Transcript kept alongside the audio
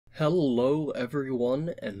Hello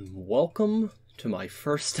everyone, and welcome to my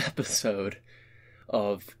first episode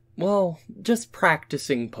of, well, just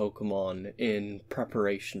practicing Pokemon in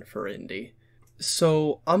preparation for Indy.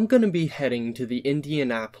 So, I'm gonna be heading to the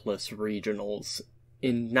Indianapolis regionals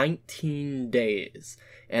in 19 days,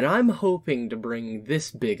 and I'm hoping to bring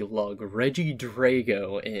this big lug,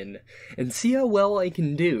 Regidrago, in and see how well I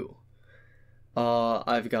can do.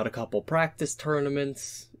 I've got a couple practice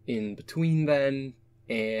tournaments in between then,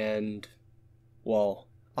 and, well,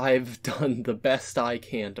 I've done the best I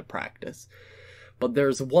can to practice. But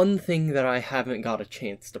there's one thing that I haven't got a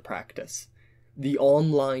chance to practice. The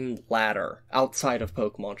online ladder outside of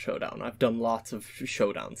Pokemon Showdown. I've done lots of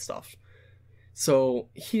Showdown stuff. So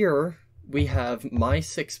here we have my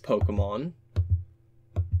 6 Pokemon,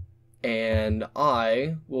 and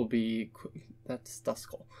I will be... that's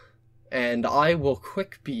Duskull. And I will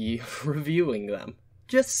quick be reviewing them.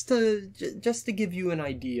 Just to give you an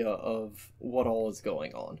idea of what all is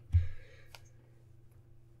going on.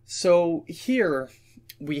 So here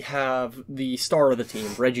we have the star of the team,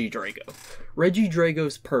 Regidrago.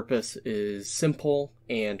 Regidrago's purpose is simple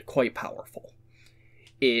and quite powerful.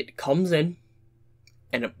 It comes in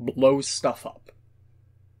and it blows stuff up.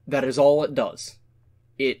 That is all it does.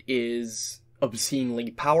 It is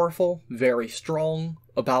obscenely powerful, very strong,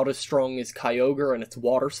 about as strong as Kyogre and its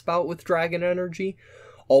water spout with dragon energy.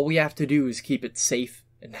 All we have to do is keep it safe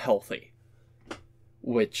and healthy,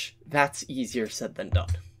 which that's easier said than done.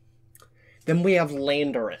 Then we have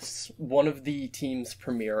Landorus, one of the team's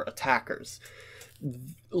premier attackers.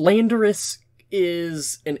 Landorus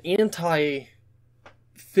is an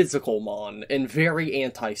anti-physical mon and very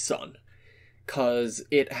anti-sun, because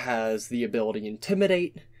it has the ability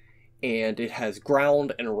Intimidate, and it has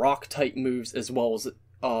ground and rock type moves, as well as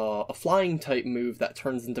a flying type move that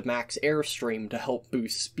turns into max airstream to help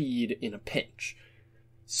boost speed in a pinch.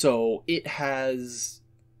 So it has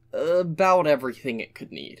about everything it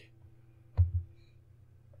could need.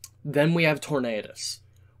 Then we have Tornadus,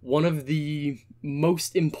 one of the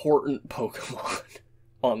most important Pokemon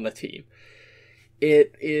on the team.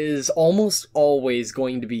 It is almost always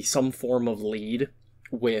going to be some form of lead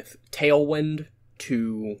with Tailwind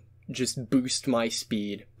to just boost my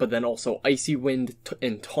speed, but then also Icy Wind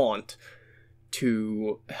and Taunt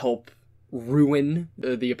to help ruin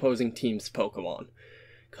the opposing team's Pokemon,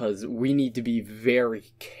 because we need to be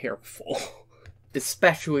very careful,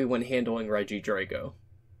 especially when handling Regidrago.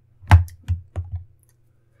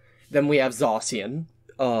 Then we have Zacian.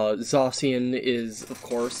 Zacian is, of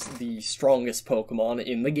course, the strongest Pokemon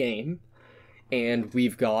in the game, and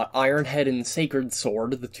we've got Iron Head and Sacred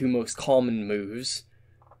Sword, the two most common moves.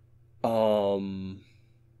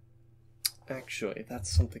 Actually, that's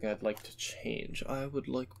something I'd like to change. I would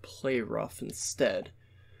like Play Rough instead.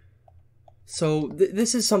 So,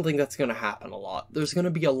 this is something that's going to happen a lot. There's going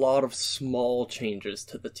to be a lot of small changes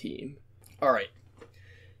to the team. Alright.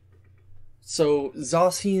 So,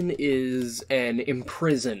 Zacian is an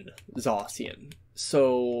Imprison Zacian.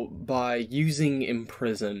 So, by using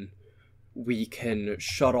Imprison, we can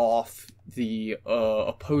shut off the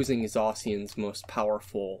opposing Zacian's most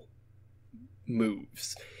powerful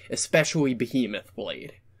moves, especially Behemoth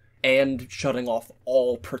Blade, and shutting off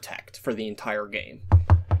all Protect for the entire game.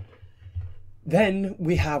 Then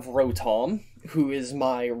we have Rotom, who is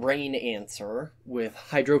my rain answer with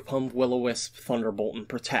Hydro Pump, Will-O-Wisp, Thunderbolt, and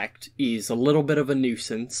Protect. He's a little bit of a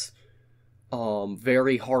nuisance,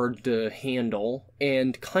 very hard to handle,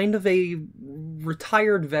 and kind of a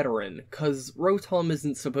retired veteran, because Rotom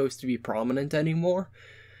isn't supposed to be prominent anymore.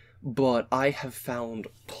 But I have found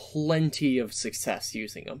plenty of success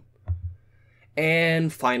using them.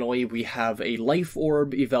 And finally, we have a Life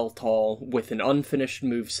Orb Yveltal with an unfinished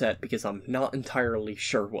moveset because I'm not entirely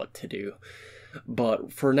sure what to do.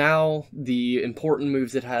 But for now, the important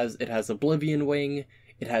moves it has Oblivion Wing,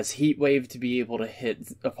 it has Heat Wave to be able to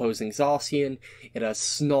hit opposing Zacian, it has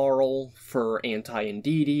Snarl for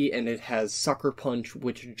anti-Indeedee, and it has Sucker Punch,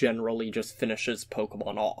 which generally just finishes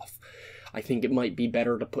Pokemon off. I think it might be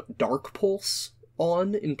better to put Dark Pulse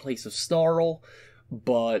on in place of Snarl,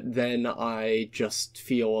 but then I just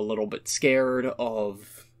feel a little bit scared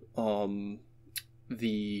of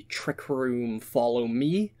the Trick Room Follow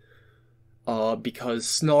Me, because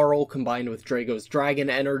Snarl combined with Drago's Dragon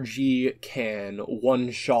Energy can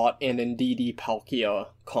one-shot an Indeedee Palkia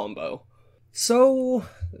combo. So,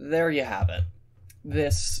 there you have it.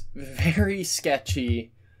 This very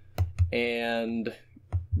sketchy and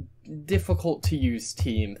difficult to use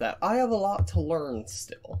team that I have a lot to learn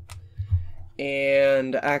still.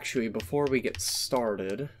 And actually, before we get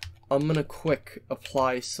started, I'm gonna quick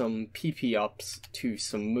apply some PP ups to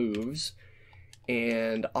some moves,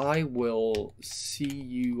 and I will see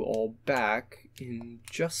you all back in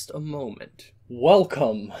just a moment.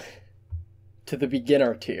 Welcome to the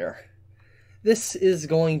beginner tier. This is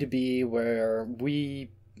going to be where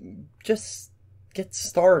we just get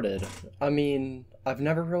started. I mean, I've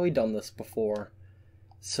never really done this before,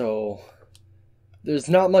 so there's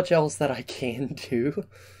not much else that I can do.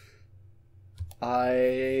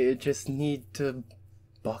 I just need to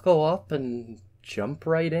buckle up and jump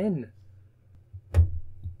right in.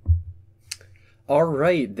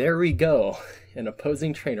 Alright, there we go. An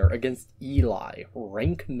opposing trainer against Eli,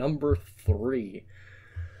 rank number 3.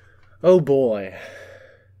 Oh boy.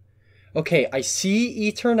 Okay, I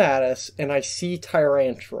see Eternatus and I see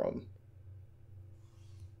Tyrantrum.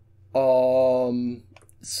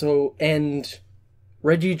 And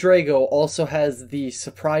Regidrago also has the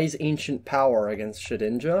surprise ancient power against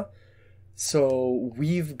Shedinja. So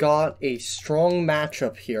we've got a strong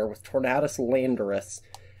matchup here with Tornadus Landorus.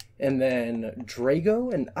 And then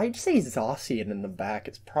Drago, and I'd say Zacian in the back.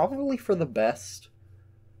 It's probably for the best.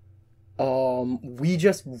 We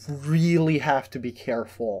just really have to be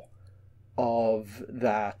careful of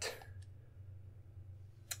that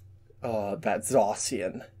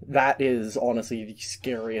Zacian. That is honestly the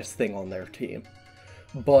scariest thing on their team.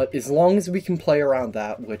 But as long as we can play around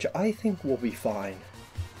that, which I think will be fine,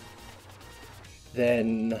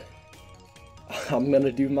 then I'm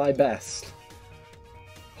gonna do my best.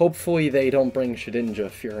 Hopefully they don't bring Shedinja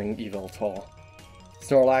fearing Yveltal.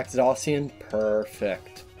 Snorlax Zacian,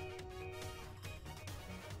 perfect.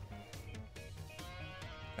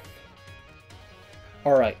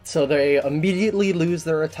 Alright, so they immediately lose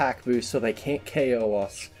their attack boost so they can't KO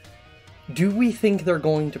us. Do we think they're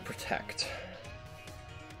going to protect?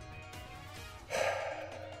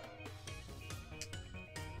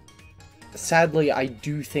 Sadly, I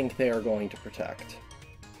do think they are going to protect.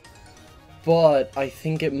 But I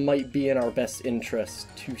think it might be in our best interest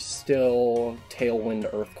to still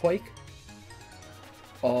Tailwind Earthquake.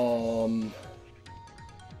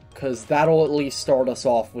 Because that'll at least start us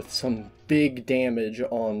off with some big damage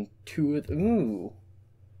on two of... Ooh.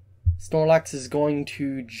 Snorlax is going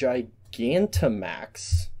to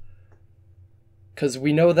Gigantamax. Because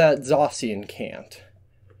we know that Zacian can't.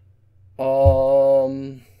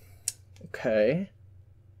 Okay.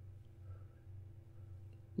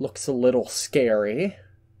 Looks a little scary.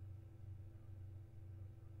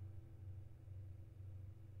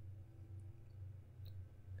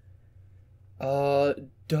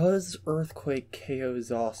 Does Earthquake KO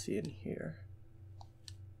Zacian here?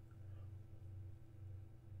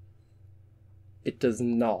 It does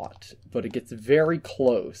not, but it gets very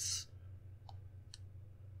close.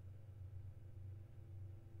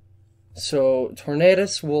 So,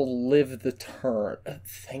 Tornadus will live the turn.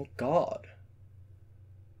 Thank God.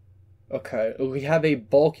 Okay, we have a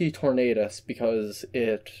bulky Tornadus because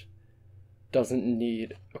it doesn't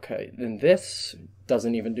need... Okay, then this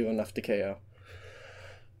doesn't even do enough to KO.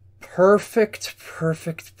 Perfect,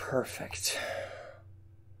 perfect, perfect.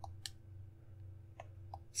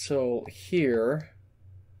 So here,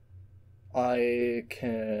 I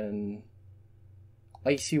can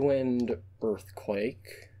Icy Wind,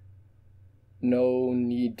 Earthquake. No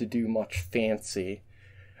need to do much fancy.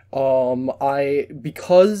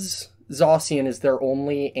 Because Zacian is their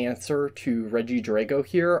only answer to Regidrago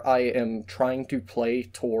here, I am trying to play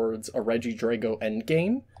towards a Regidrago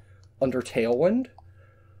endgame under Tailwind.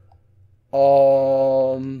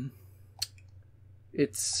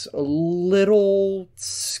 It's a little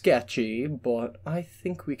sketchy, but I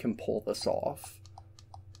think we can pull this off.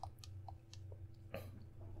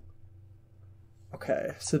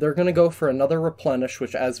 Okay, so they're going to go for another Replenish,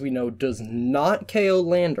 which, as we know, does not KO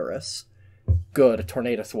Landorus. Good,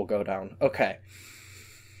 Tornadus will go down. Okay.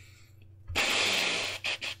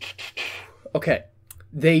 Okay,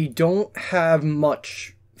 they don't have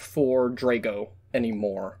much for Drago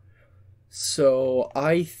anymore. So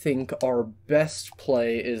I think our best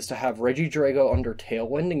play is to have Regidrago under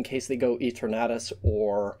Tailwind in case they go Eternatus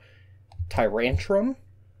or Tyrantrum.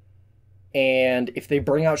 And if they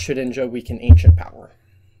bring out Shedinja, we can Ancient Power.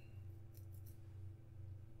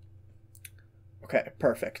 Okay,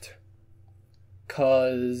 perfect.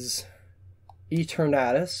 Because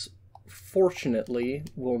Eternatus, fortunately,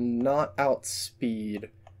 will not outspeed.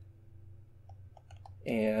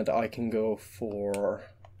 And I can go for...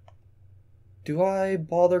 Do I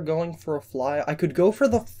bother going for a fly? I could go for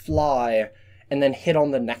the fly and then hit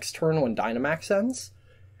on the next turn when Dynamax ends.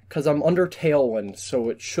 Because I'm under Tailwind, so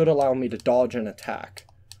it should allow me to dodge an attack.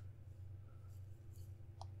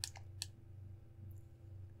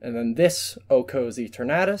 And then this Oko's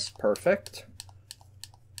Eternatus, perfect.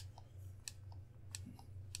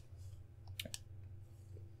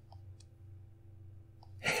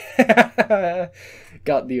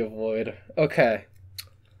 Got the avoid. Okay.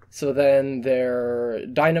 So then their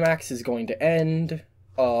Dynamax is going to end.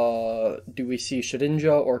 Do we see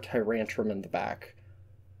Shedinja or Tyrantrum in the back?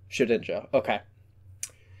 Shedinja. Okay.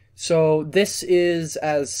 So this is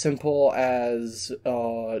as simple as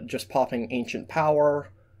just popping Ancient Power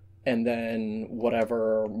and then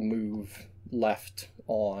whatever move left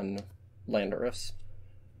on Landorus.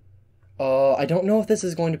 I don't know if this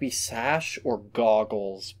is going to be Sash or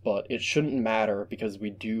Goggles, but it shouldn't matter because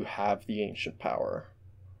we do have the Ancient Power.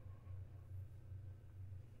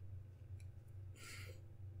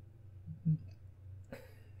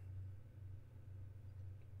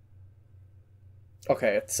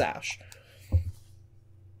 Okay, it's Sash.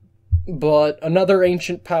 But another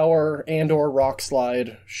Ancient Power and or Rock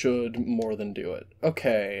Slide should more than do it.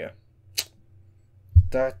 Okay.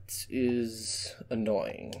 That is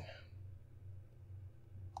annoying.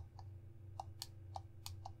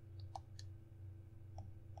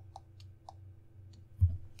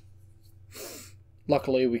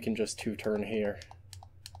 Luckily, we can just two-turn here.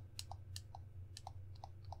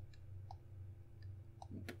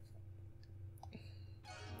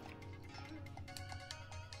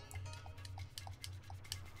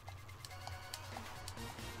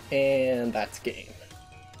 And that's game.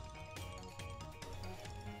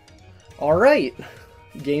 Alright!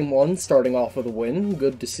 Game 1 starting off with a win.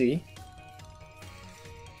 Good to see.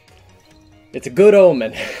 It's a good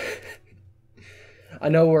omen. I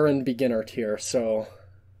know we're in beginner tier, so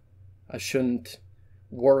I shouldn't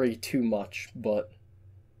worry too much, but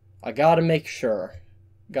I gotta make sure.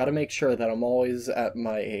 Gotta make sure that I'm always at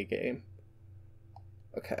my A game.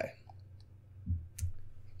 Okay.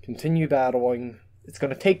 Continue battling. It's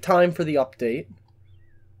gonna take time for the update.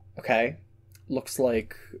 Okay. Looks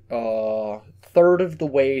like third of the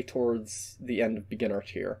way towards the end of beginner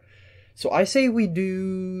tier. So I say we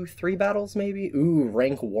do 3 battles maybe? Ooh,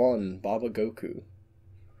 rank 1, Baba Goku.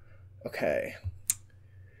 Okay.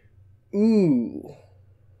 Ooh.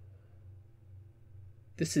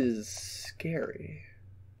 This is scary.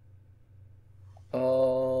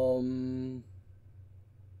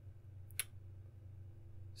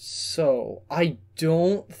 So, I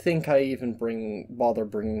don't think I even bother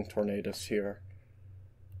bringing Tornadus here.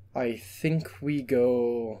 I think we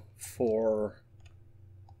go for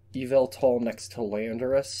Yveltal next to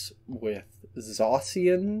Landorus with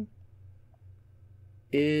Zacian.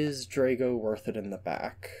 Is Drago worth it in the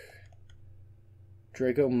back?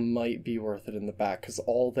 Drago might be worth it in the back, because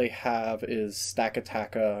all they have is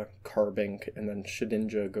Stakataka, Carbink, and then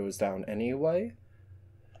Shedinja goes down anyway.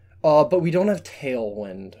 But we don't have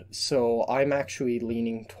Tailwind, so I'm actually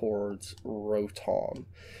leaning towards Rotom.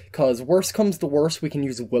 Because worst comes to worst, we can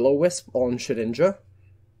use Will-O-Wisp on Shedinja.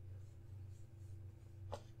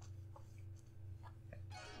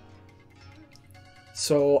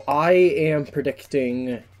 So I am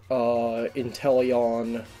predicting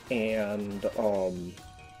Inteleon and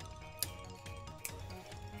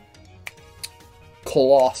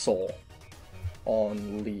Colossal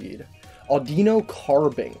on lead. Audino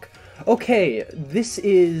Carbink. Okay, this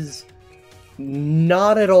is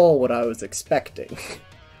not at all what I was expecting.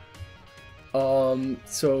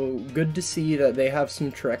 So good to see that they have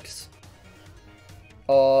some tricks.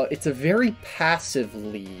 It's a very passive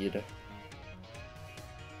lead.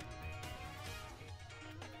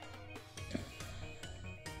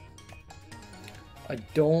 I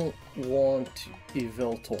don't want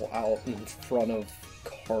Yveltal out in front of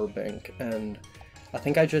Carbink, and I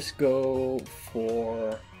think I just go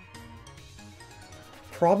for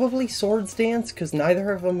probably Swords Dance, because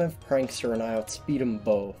neither of them have Prankster and I outspeed them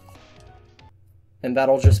both. And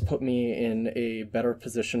that'll just put me in a better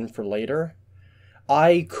position for later.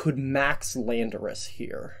 I could max Landorus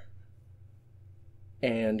here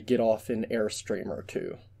and get off in Airstreamer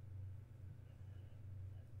too.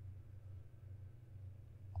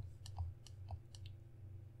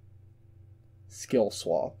 Skill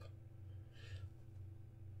swap.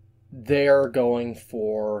 They're going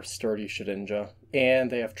for Sturdy Shedinja, and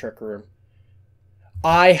they have Trick Room.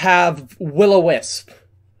 I have Will-O-Wisp.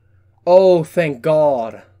 Oh, thank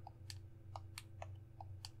God.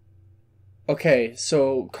 Okay,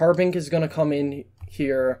 so Carbink is going to come in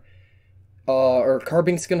here, or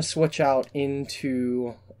Carbink's going to switch out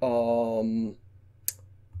into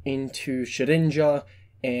Shedinja,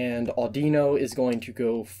 and Audino is going to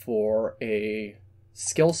go for a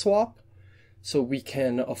skill swap. So we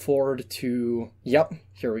can afford to, yep,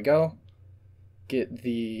 here we go, get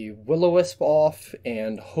the Will-O-Wisp off,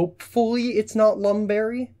 and hopefully it's not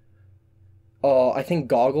Lumberry. I think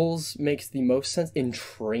Goggles makes the most sense.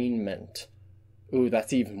 Entrainment. Ooh,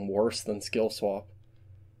 that's even worse than skill swap.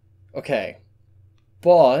 Okay.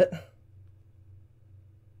 But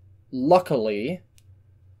luckily,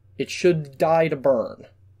 it should die to burn.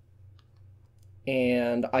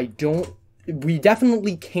 And we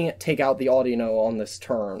definitely can't take out the Audino on this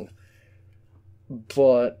turn.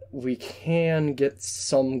 But we can get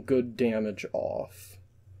some good damage off.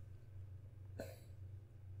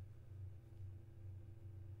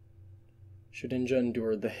 Should Ninja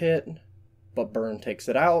endure the hit, but burn takes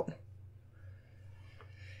it out.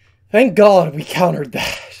 Thank God we countered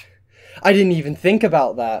that. I didn't even think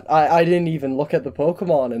about that. I didn't even look at the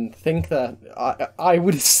Pokemon and think that I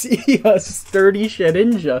would see a sturdy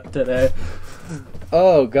Shedinja today.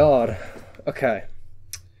 Oh God. Okay.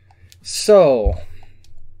 So,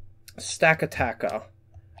 Stakataka.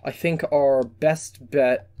 I think our best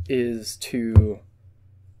bet is to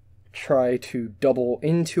try to double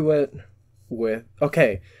into it with...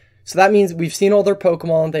 Okay, so that means we've seen all their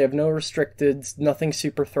Pokemon, they have no restricteds, nothing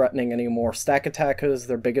super threatening anymore. Stakataka is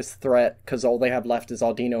their biggest threat, because all they have left is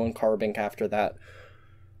Audino and Carbink after that.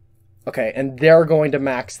 Okay, and they're going to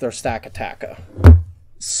max their Stakataka.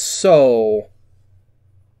 So...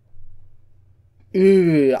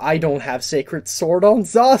 I don't have Sacred Sword on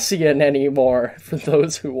Zacian anymore, for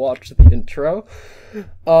those who watched the intro.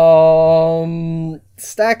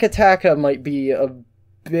 Stakataka might be a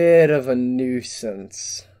bit of a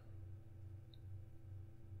nuisance.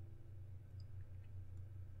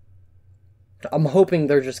 I'm hoping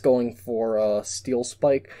they're just going for Steel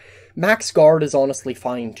Spike. Max Guard is honestly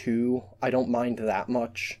fine too. I don't mind that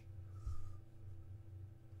much.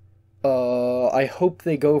 I hope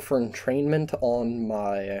they go for entrainment on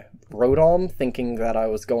my Rotom, thinking that I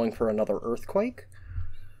was going for another Earthquake.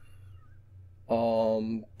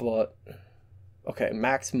 But... Okay,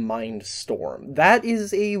 Max Mind Storm. That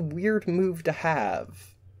is a weird move to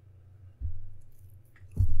have.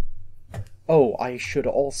 Oh, I should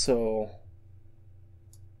also...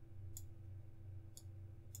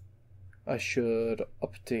 I should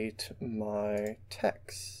update my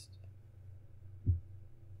text.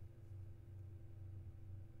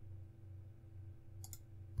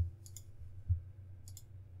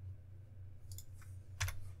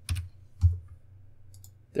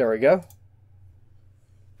 There we go.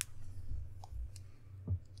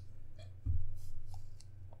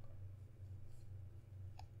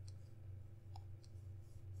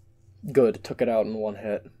 Good, took it out in one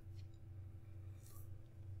hit.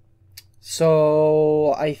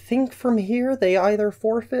 So, I think from here they either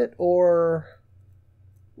forfeit or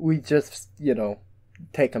we just, you know,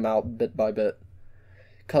 take them out bit by bit.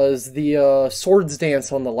 Because the Swords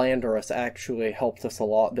Dance on the Landorus actually helped us a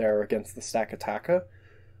lot there against the Stakataka.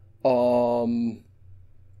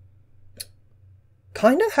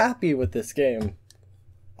 Kind of happy with this game.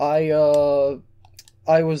 I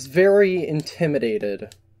was very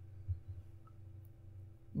intimidated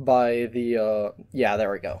by the, yeah,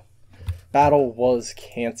 there we go. Battle was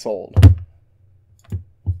cancelled.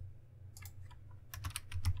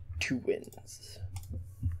 2 wins.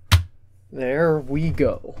 There we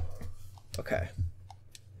go. Okay.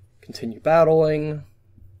 Continue battling.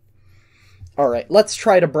 Alright, let's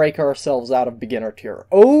try to break ourselves out of beginner tier.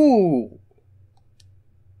 Oh!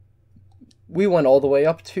 We went all the way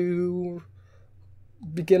up to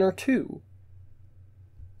beginner 2.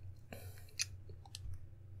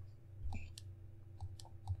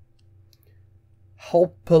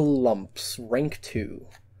 Hulpalumps, rank 2.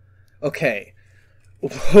 Okay.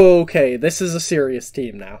 Okay, this is a serious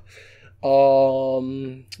team now.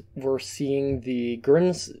 We're seeing the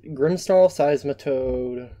Grimmsnarl,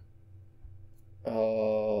 Seismitoad,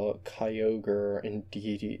 Kyogre, and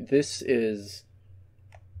Didi. This is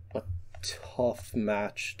a tough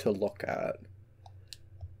match to look at.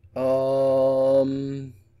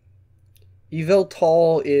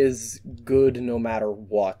 Yveltal is good no matter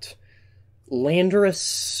what. Landorus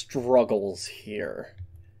struggles here.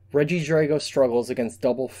 Regidrago struggles against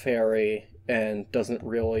Double Fairy and doesn't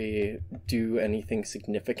really do anything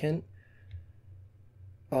significant.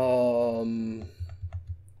 Do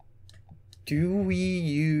we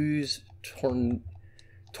use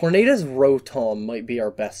Tornado's Rotom might be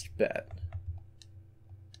our best bet,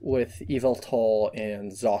 with Yveltal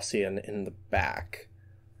and Zacian in the back.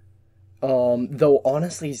 Though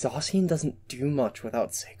honestly, Zacian doesn't do much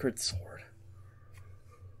without Sacred Sword.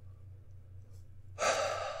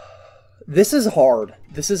 This is hard.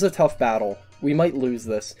 This is a tough battle. We might lose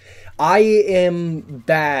this. I am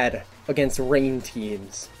bad against rain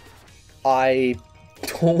teams. I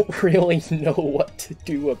don't really know what to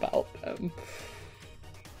do about them.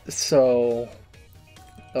 So,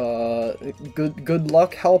 good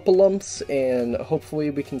luck, Halpalumps, and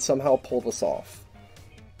hopefully we can somehow pull this off.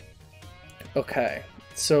 Okay,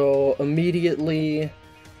 so immediately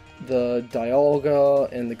the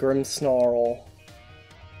Dialga and the Grimmsnarl.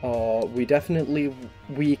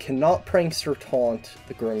 We cannot Prankster Taunt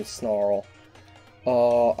the Grimmsnarl.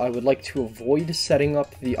 I would like to avoid setting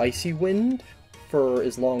up the Icy Wind for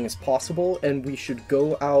as long as possible, and we should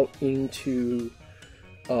go out into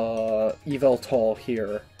Yveltal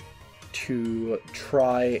here to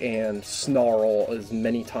try and snarl as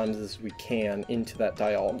many times as we can into that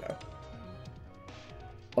Dialga.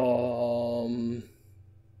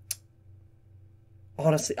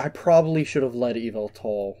 Honestly, I probably should have led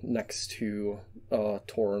Yveltal next to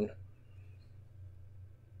Torn.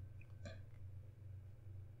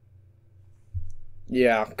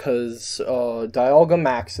 Yeah, because Dialga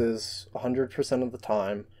maxes 100% of the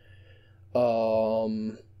time.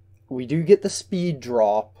 We do get the speed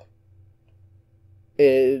drop.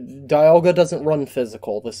 Dialga doesn't run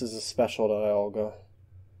physical. This is a special Dialga.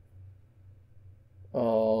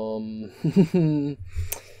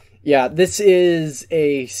 Yeah, this is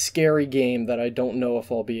a scary game that I don't know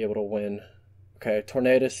if I'll be able to win. Okay,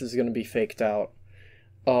 Tornadus is going to be faked out.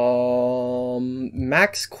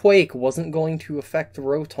 Max Quake wasn't going to affect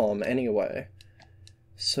Rotom anyway.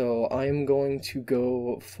 So I'm going to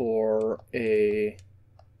go for a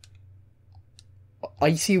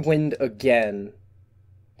Icy Wind again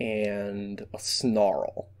and a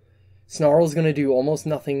Snarl. Snarl is going to do almost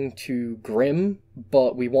nothing to Grimm,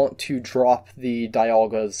 but we want to drop the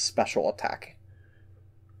Dialga's special attack.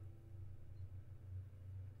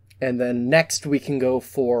 And then next we can go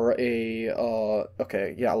for a,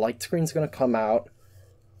 okay, yeah, Light Screen's going to come out.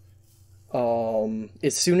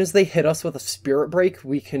 As soon as they hit us with a Spirit Break,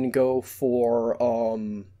 we can go for,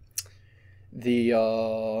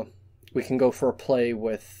 we can go for a play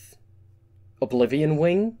with Oblivion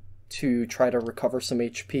Wing to try to recover some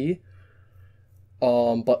HP.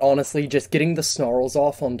 But honestly, just getting the Snarls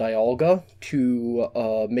off on Dialga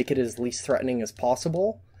to make it as least threatening as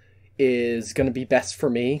possible is going to be best for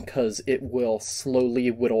me, because it will slowly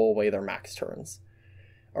whittle away their max turns.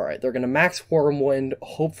 Alright, they're going to max Wormwind,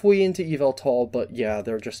 hopefully into Yveltal, but yeah,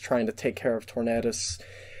 they're just trying to take care of Tornadus.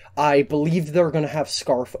 I believe they're going to have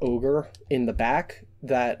Scarf Ogre in the back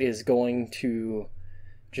that is going to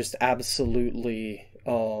just absolutely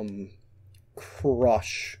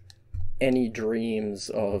crush any dreams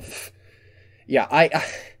of... Yeah,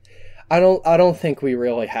 I don't think we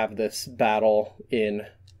really have this battle in.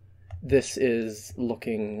 This is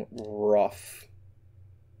looking rough.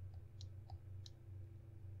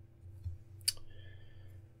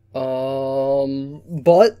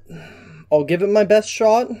 But I'll give it my best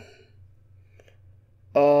shot.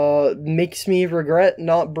 Makes me regret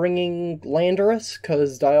not bringing Landorus,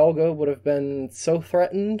 because Dialga would have been so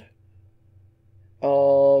threatened.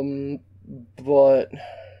 But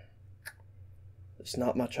there's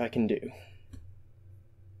not much I can do.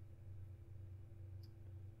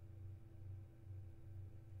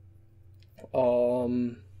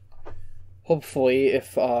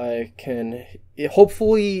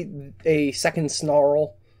 Hopefully a second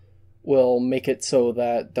Snarl will make it so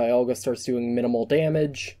that Dialga starts doing minimal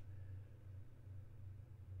damage.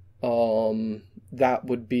 That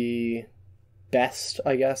would be best,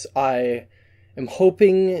 I guess. I am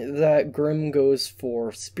hoping that Grimm goes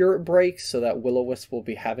for Spirit Break so that Will-O-Wisp will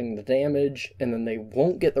be having the damage, and then they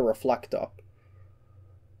won't get the Reflect up.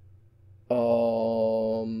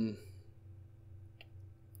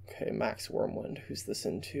 Okay, Max Wormwind. Who's this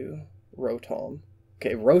into? Rotom.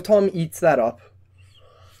 Okay, Rotom eats that up.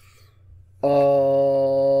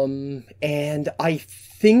 And I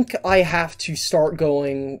think I have to start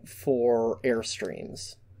going for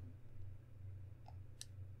Airstreams.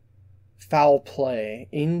 Foul play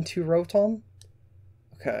into Rotom?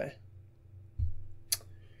 Okay.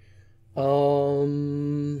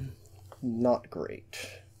 Not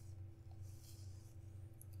great.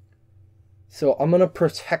 So I'm gonna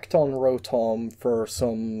protect on Rotom for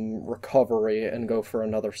some recovery and go for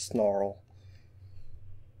another Snarl.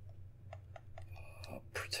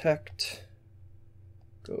 Protect.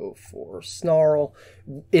 Go for Snarl.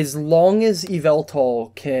 As long as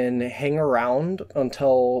Yveltal can hang around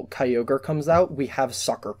until Kyogre comes out, we have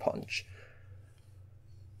Sucker Punch.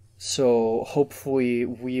 So hopefully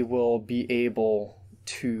we will be able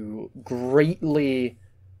to greatly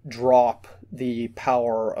drop the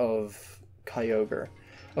power of Kyogre.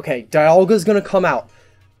 Okay, Dialga's gonna come out.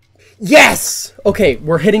 Yes! Okay,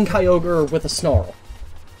 we're hitting Kyogre with a Snarl.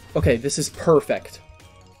 Okay, this is perfect.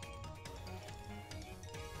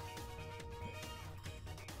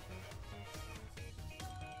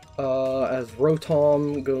 As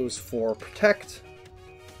Rotom goes for Protect.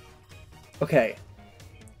 Okay.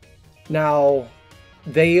 Now,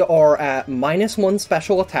 they are at -1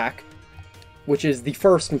 special attack, which is the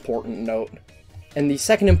first important note. And the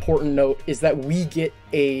second important note is that we get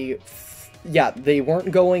a... Yeah, they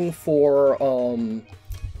weren't going for,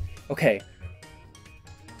 okay.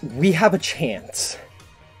 We have a chance.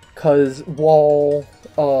 Because while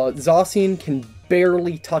Zacian can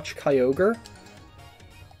barely touch Kyogre,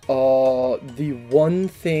 the one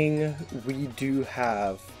thing we do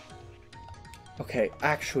have... Okay,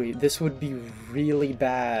 actually, this would be really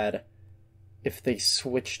bad if they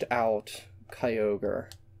switched out Kyogre.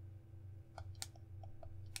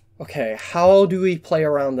 Okay, how do we play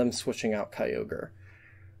around them switching out Kyogre?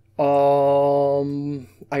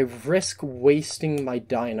 I risk wasting my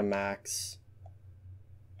Dynamax.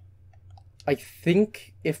 I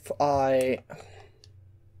think if I've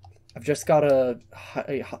got a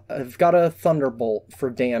Thunderbolt for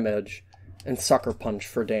damage and Sucker Punch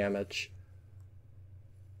for damage.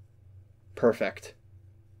 Perfect.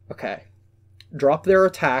 Okay. Drop their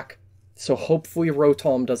attack, so hopefully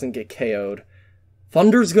Rotom doesn't get KO'd.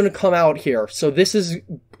 Thunder's gonna come out here, so this is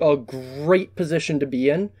a great position to be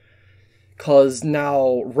in, because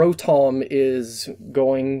now Rotom is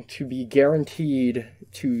going to be guaranteed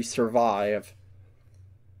to survive.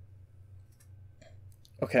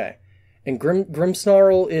 Okay, and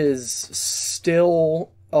Grimmsnarl is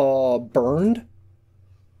still burned,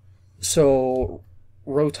 so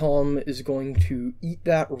Rotom is going to eat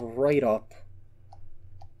that right up.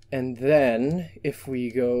 And then, if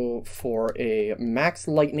we go for a Max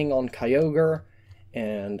Lightning on Kyogre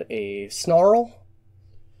and a Snarl,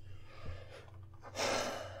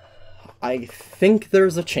 I think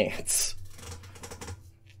there's a chance.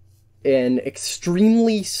 An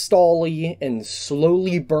extremely stally and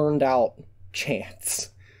slowly burned out chance.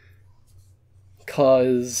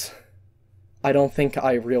 'Cause I don't think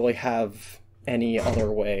I really have any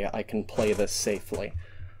other way I can play this safely.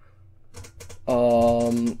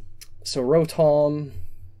 So Rotom,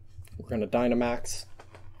 we're gonna Dynamax.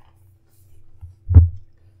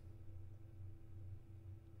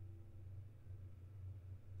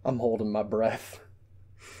 I'm holding my breath.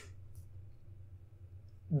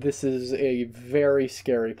 This is a very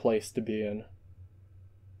scary place to be in.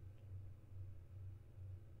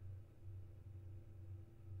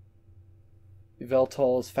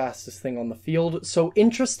 Yveltal is fastest thing on the field. So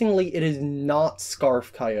interestingly, it is not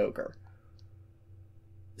Scarf Kyogre.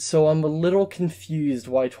 So I'm a little confused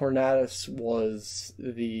why Tornadus was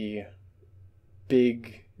the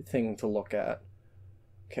big thing to look at.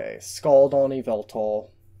 Okay, Scald on Yveltal.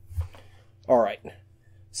 Alright.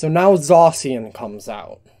 So now Zacian comes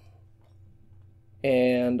out.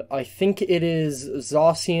 And I think it is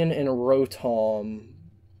Zacian and Rotom.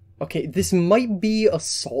 Okay, this might be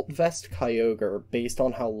Assault Vest Kyogre based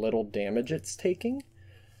on how little damage it's taking.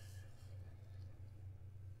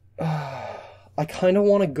 I kind of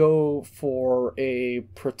want to go for a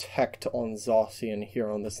Protect on Zacian here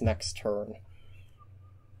on this next turn.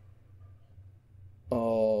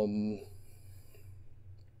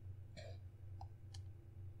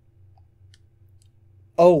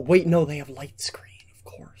 Oh, wait, no, they have Light Screen, of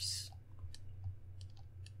course.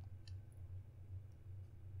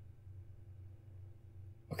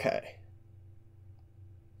 Okay.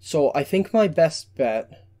 So I think my best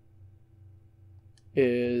bet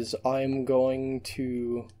is I'm going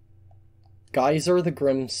to Geyser the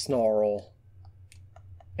Grimmsnarl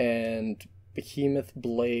and Behemoth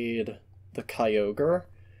Blade the Kyogre,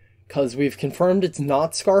 because we've confirmed it's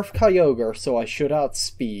not Scarf Kyogre, so I should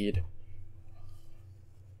outspeed.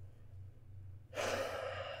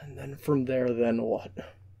 And then from there, then what?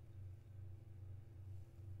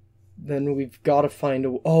 Then we've got to find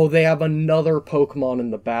a... Oh, they have another Pokemon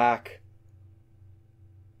in the back.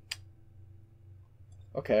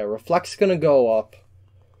 Okay, Reflect's gonna go up.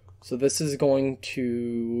 So this is going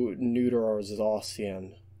to neuter our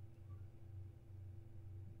Zacian.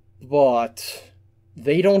 But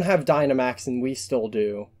they don't have Dynamax and we still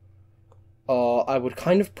do. I would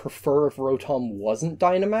kind of prefer if Rotom wasn't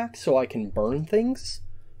Dynamax so I can burn things.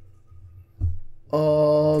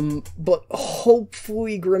 But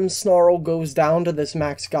hopefully Grimmsnarl goes down to this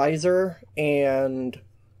Max Geyser and...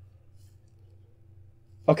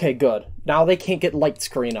 Okay, good. Now they can't get Light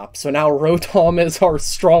Screen up, so now Rotom is our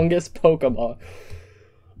strongest Pokemon.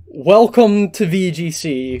 Welcome to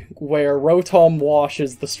VGC, where Rotom Wash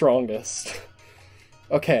is the strongest.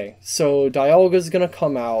 Okay, so Dialga's gonna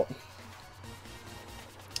come out.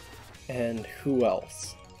 And who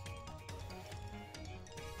else?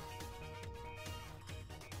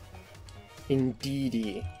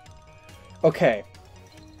 Indeedy. Okay.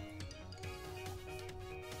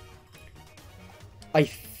 I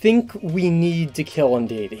think we need to kill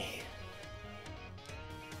Indy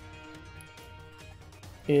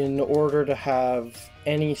in order to have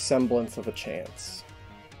any semblance of a chance.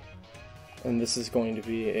 And this is going to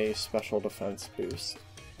be a special defense boost.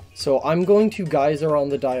 So I'm going to Geyser on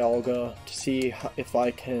the Dialga to see if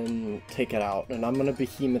I can take it out. And I'm going to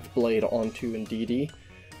Behemoth Blade onto Indy,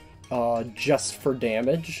 just for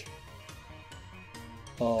damage.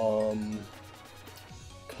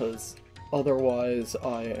 Because otherwise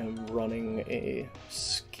I am running a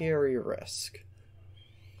scary risk.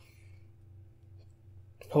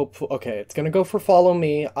 Okay, it's going to go for Follow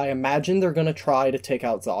Me. I imagine they're going to try to take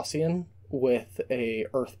out Zacian with a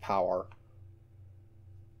Earth Power.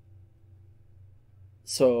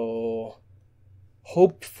 So,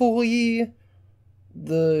 hopefully,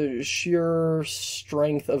 the sheer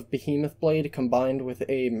strength of Behemoth Blade combined with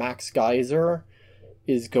a Max Geyser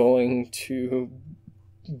is going to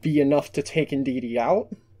be enough to take Indy out.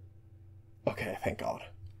 Okay, thank God.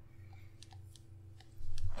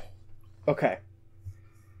 Okay.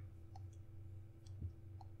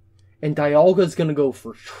 And Dialga's gonna go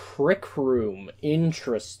for Trick Room.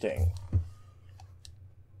 Interesting.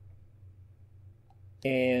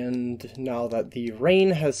 And now that the rain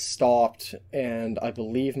has stopped, and I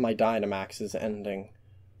believe my Dynamax is ending,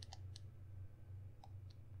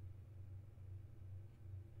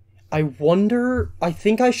 I wonder... I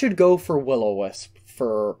think I should go for Will-O-Wisp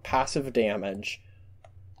for passive damage,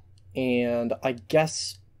 and I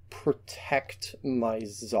guess protect my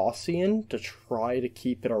Zacian to try to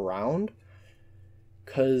keep it around,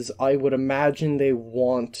 because I would imagine they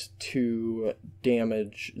want to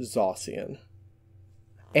damage Zacian.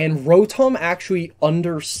 And Rotom actually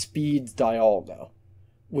underspeeds Dialga,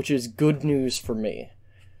 which is good news for me.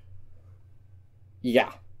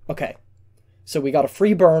 Yeah, okay. So we got a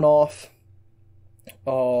free burn off.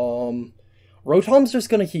 Rotom's just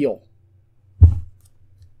gonna heal.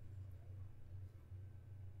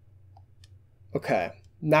 Okay,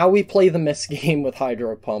 now we play the miss game with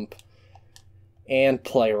Hydro Pump and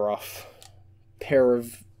Play Rough. Pair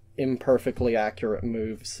of imperfectly accurate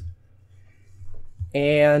moves.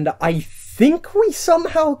 And I think we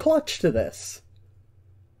somehow clutch to this.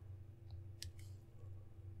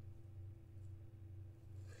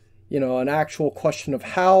 You know, an actual question of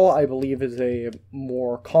how, I believe, is a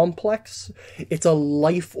more complex. It's a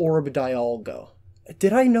Life Orb Dialga.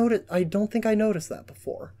 Did I notice? I don't think I noticed that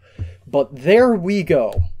before. But there we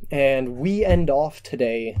go. And we end off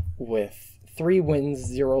today with 3 wins,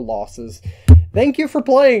 0 losses. Thank you for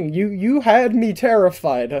playing. You had me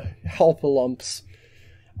terrified, Helpalumps.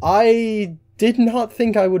 I did not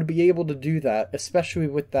think I would be able to do that, especially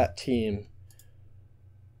with that team.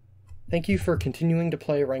 Thank you for continuing to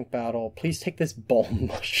play Ranked Battle. Please take this Balm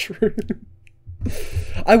Mushroom.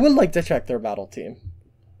 I would like to check their battle team.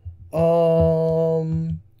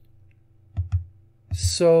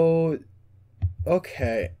 So,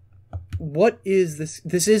 okay. What is this?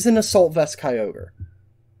 This is an Assault Vest Kyogre.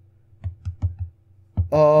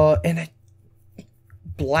 And a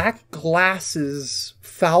Black Glasses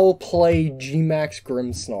Foul Play G-Max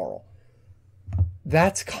Grimmsnarl.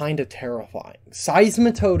 That's kind of terrifying.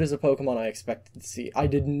 Seismitoad is a Pokemon I expected to see. I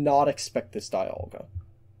did not expect this Dialga.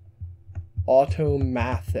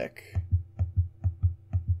 Automathic.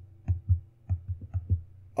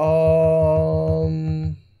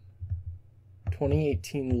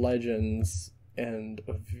 2018 Legends and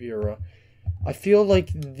Avira. I feel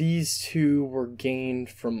like these two were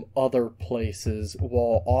gained from other places,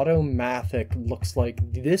 while Automathic looks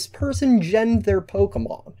like this person genned their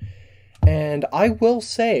Pokemon. And I will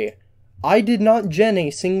say, I did not gen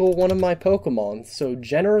a single one of my Pokemon, so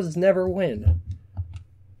genners never win.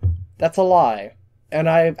 That's a lie. And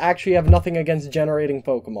I actually have nothing against generating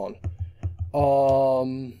Pokemon.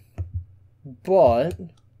 But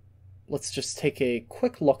let's just take a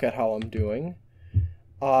quick look at how I'm doing.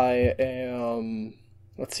 I am...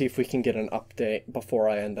 Let's see if we can get an update before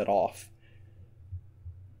I end it off.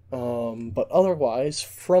 But otherwise,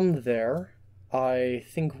 from there, I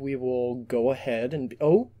think we will go ahead and...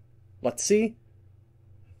 Oh, let's see.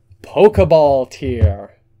 Pokeball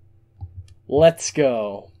tier. Let's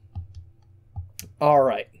go.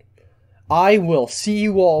 Alright. I will see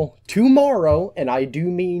you all tomorrow, and I do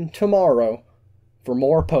mean tomorrow, for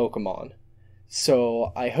more Pokemon.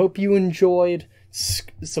 So, I hope you enjoyed.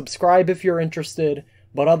 Subscribe if you're interested,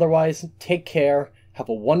 but otherwise, take care, have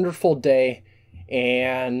a wonderful day,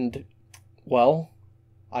 and, well,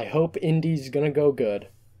 I hope Indy's gonna go good.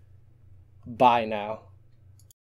 Bye now.